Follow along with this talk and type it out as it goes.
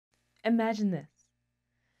Imagine this.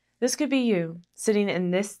 This could be you sitting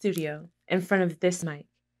in this studio in front of this mic,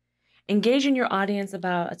 engaging your audience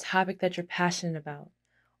about a topic that you're passionate about,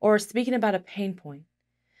 or speaking about a pain point.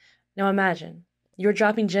 Now imagine, you're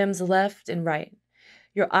dropping gems left and right.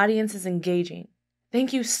 Your audience is engaging.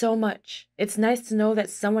 Thank you so much. It's nice to know that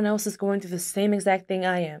someone else is going through the same exact thing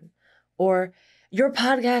I am. Or, your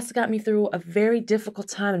podcast got me through a very difficult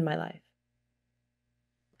time in my life.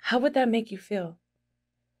 How would that make you feel?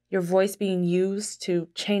 Your voice being used to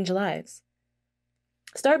change lives.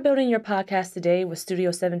 Start building your podcast today with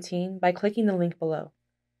Studio 17 by clicking the link below.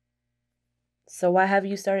 So why have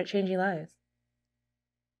you started changing lives?